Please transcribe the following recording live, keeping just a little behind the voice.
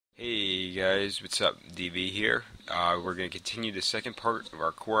Hey guys, what's up? DB here. We're going to continue the second part of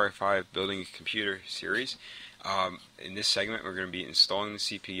our Core i5 Building a Computer series. In this segment, we're going to be installing the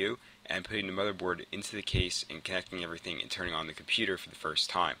CPU and putting the motherboard into the case and connecting everything and turning on the computer for the first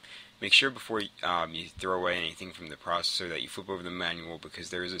time. Make sure before you throw away anything from the processor that you flip over the manual,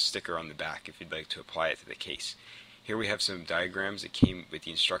 because there is a sticker on the back if you'd like to apply it to the case. Here we have some diagrams that came with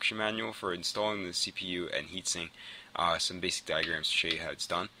the instruction manual for installing the CPU and heatsink. Some basic diagrams to show you how it's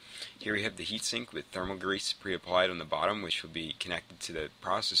done. Here we have the heatsink with thermal grease pre-applied on the bottom, which will be connected to the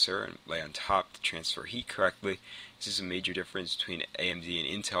processor and lay on top to transfer heat correctly. This is a major difference between AMD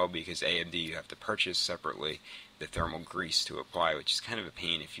and Intel, because AMD you have to purchase separately the thermal grease to apply, which is kind of a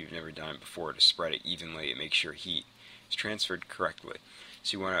pain if you've never done it before, to spread it evenly and make sure heat is transferred correctly.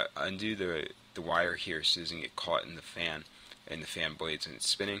 So you want to undo the wire here so it doesn't get caught in the fan blades when it's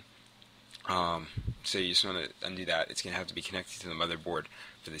spinning. So you just want to undo that. It's going to have to be connected to the motherboard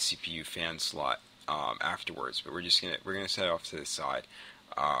for the CPU fan slot afterwards. But we're going to set it off to the side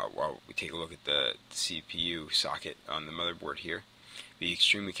while we take a look at the CPU socket on the motherboard here. Be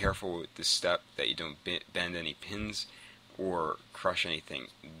extremely careful with this step that you don't bend any pins or crush anything.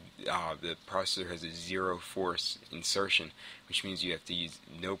 The processor has a zero force insertion, which means you have to use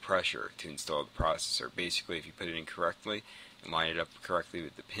no pressure to install the processor. Basically, if you put it in correctly and line it up correctly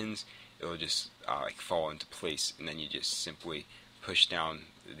with the pins, it'll just fall into place, and then you just simply push down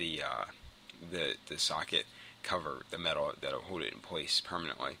the socket cover, the metal that'll hold it in place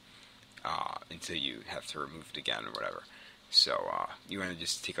permanently until you have to remove it again or whatever. So you want to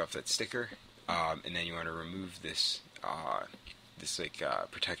just take off that sticker, and then you want to remove this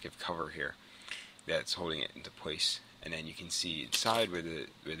protective cover here that's holding it into place. And then you can see inside where the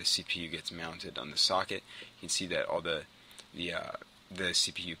CPU gets mounted on the socket. You can see that all the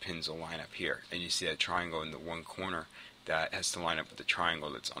CPU pins will line up here, and you see that triangle in the one corner that has to line up with the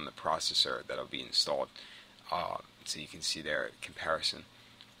triangle that's on the processor that'll be installed. So you can see there a comparison.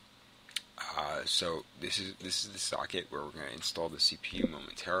 So this is the socket where we're going to install the CPU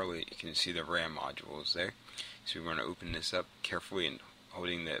momentarily. You can see the RAM modules there. So we want to open this up carefully and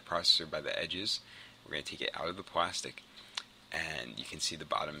holding the processor by the edges. We're going to take it out of the plastic, and you can see the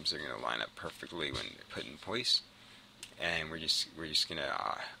bottoms are going to line up perfectly when they're put in place. And we're just going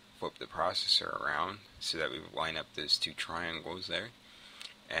to flip the processor around so that we line up those two triangles there.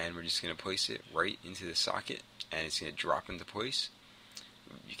 And we're just going to place it right into the socket, and it's going to drop into place.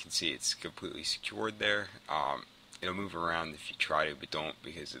 You can see it's completely secured there. It'll move around if you try to, but don't,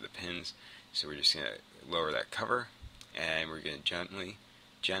 because of the pins. So we're just going to lower that cover, and we're going to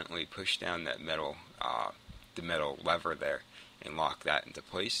gently push down that the metal lever there and lock that into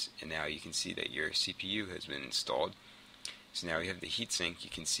place. And now you can see that your CPU has been installed. So now we have the heatsink. You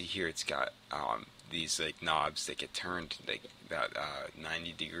can see here it's got these knobs that get turned about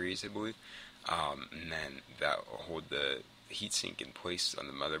 90 degrees, I believe, and then that will hold the heatsink in place on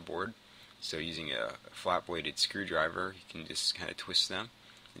the motherboard. So using a flat-bladed screwdriver, you can just kind of twist them.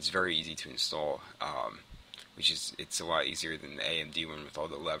 It's very easy to install, it's a lot easier than the AMD one with all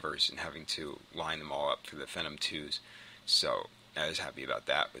the levers and having to line them all up for the Phenom 2s. So I was happy about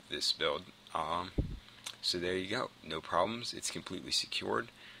that with this build. So there you go, no problems. It's completely secured,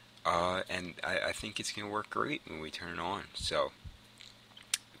 and I think it's going to work great when we turn it on. So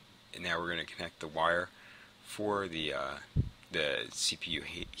and now we're going to connect the wire for the CPU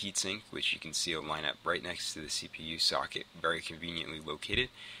heatsink, which you can see will line up right next to the CPU socket, very conveniently located.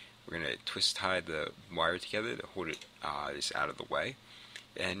 We're going to twist tie the wire together to hold it just out of the way,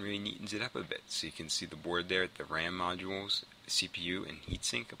 and really neatens it up a bit. So you can see the board there, the RAM modules, CPU, and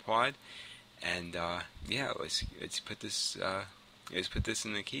heatsink applied. And yeah, let's put this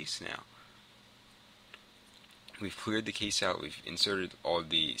in the case now. We've cleared the case out. We've inserted all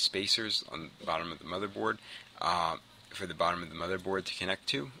the spacers on the bottom of the motherboard for the bottom of the motherboard to connect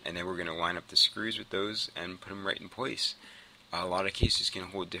to, and then we're going to line up the screws with those and put them right in place. A lot of cases can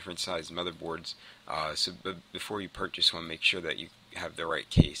hold different sized motherboards, so before you purchase one, make sure that you have the right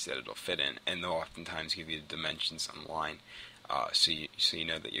case that it'll fit in, and they'll oftentimes give you the dimensions online, so you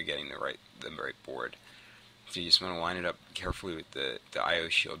know that you're getting the right board. So you just want to line it up carefully with the I/O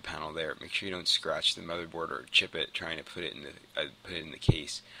shield panel there. Make sure you don't scratch the motherboard or chip it trying to put it in the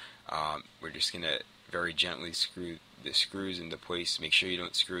case. We're just going to very gently screw the screws into place. Make sure you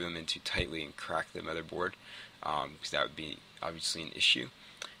don't screw them in too tightly and crack the motherboard, because that would be obviously an issue.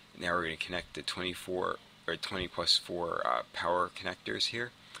 Now we're going to connect the 24 or 20 plus 4 power connectors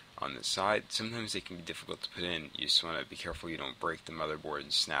here on the side. Sometimes they can be difficult to put in. You just want to be careful you don't break the motherboard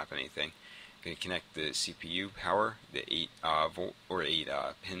and snap anything. We're going to connect the CPU power, the 8 volt or 8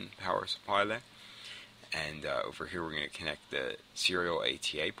 pin power supply there, And over here we're going to connect the serial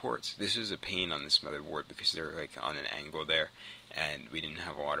ATA ports. This was a pain on this motherboard because they're like on an angle there, and we didn't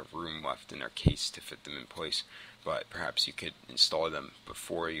have a lot of room left in our case to fit them in place. But perhaps you could install them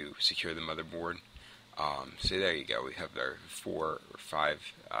before you secure the motherboard. So there you go. We have our 4 or 5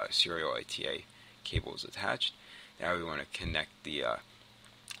 serial ATA cables attached. Now we want to connect the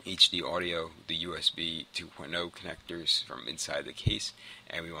HD audio, the USB 2.0 connectors from inside the case,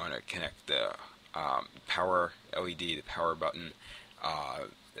 and we want to connect the power LED, the power button,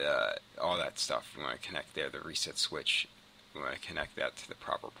 all that stuff. We want to connect there, the reset switch. We want to connect that to the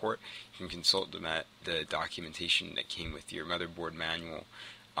proper port. You can consult the documentation that came with your motherboard manual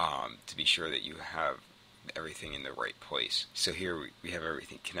to be sure that you have everything in the right place. So here we have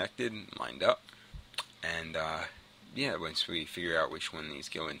everything connected, lined up, and yeah, once we figure out which one these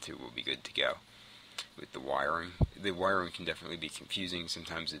go into, we'll be good to go. With the wiring can definitely be confusing.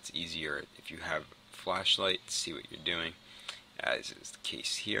 Sometimes it's easier if you have a flashlight to see what you're doing, as is the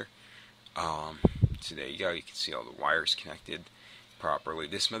case here. So there you go. You can see all the wires connected properly.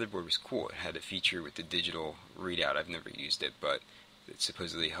 This motherboard was cool. It had a feature with the digital readout. I've never used it, but it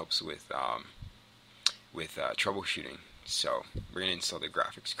supposedly helps with troubleshooting. So we're going to install the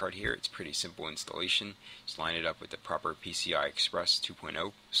graphics card here. It's pretty simple installation. Just line it up with the proper PCI Express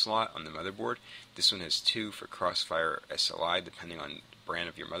 2.0 slot on the motherboard. This one has 2 for Crossfire SLI depending on the brand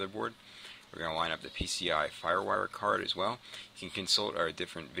of your motherboard. We're going to line up the PCI Firewire card as well. You can consult our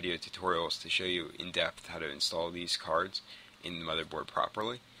different video tutorials to show you in depth how to install these cards in the motherboard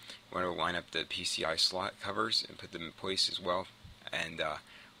properly. We're going to line up the PCI slot covers and put them in place as well. And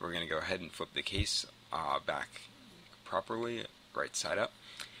we're going to go ahead and flip the case back properly, right side up,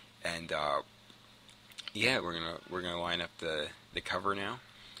 and yeah, we're gonna line up the cover now,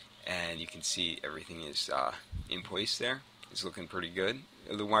 and you can see everything is in place there. It's looking pretty good.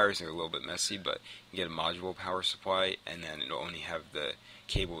 The wires are a little bit messy, but you get a module power supply, and then it'll only have the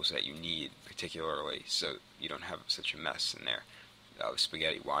cables that you need particularly, so you don't have such a mess in there with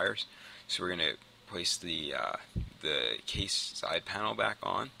spaghetti wires. So we're gonna place the case side panel back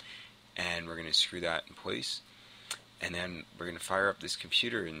on, and we're gonna screw that in place. And then we're going to fire up this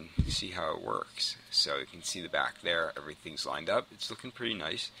computer and see how it works. So you can see the back there, everything's lined up. It's looking pretty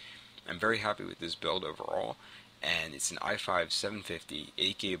nice. I'm very happy with this build overall. And it's an i5 750,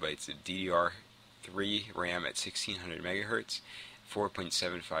 8 GB of DDR3 RAM at 1600 MHz,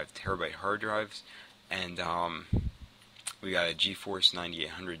 4.75 TB hard drives, and we got a GeForce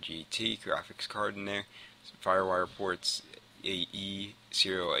 9800 GT graphics card in there, some FireWire ports, AE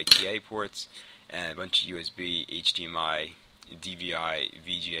serial ATA ports, and a bunch of USB, HDMI, DVI,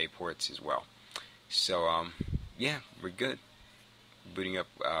 VGA ports as well. So yeah, we're good. Booting up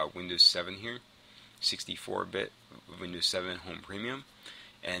Windows 7 here, 64-bit Windows 7 Home Premium,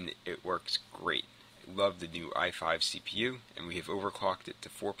 and it works great. I love the new i5 CPU, and we have overclocked it to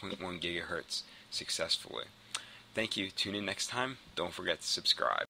 4.1 GHz successfully. Thank you. Tune in next time. Don't forget to subscribe.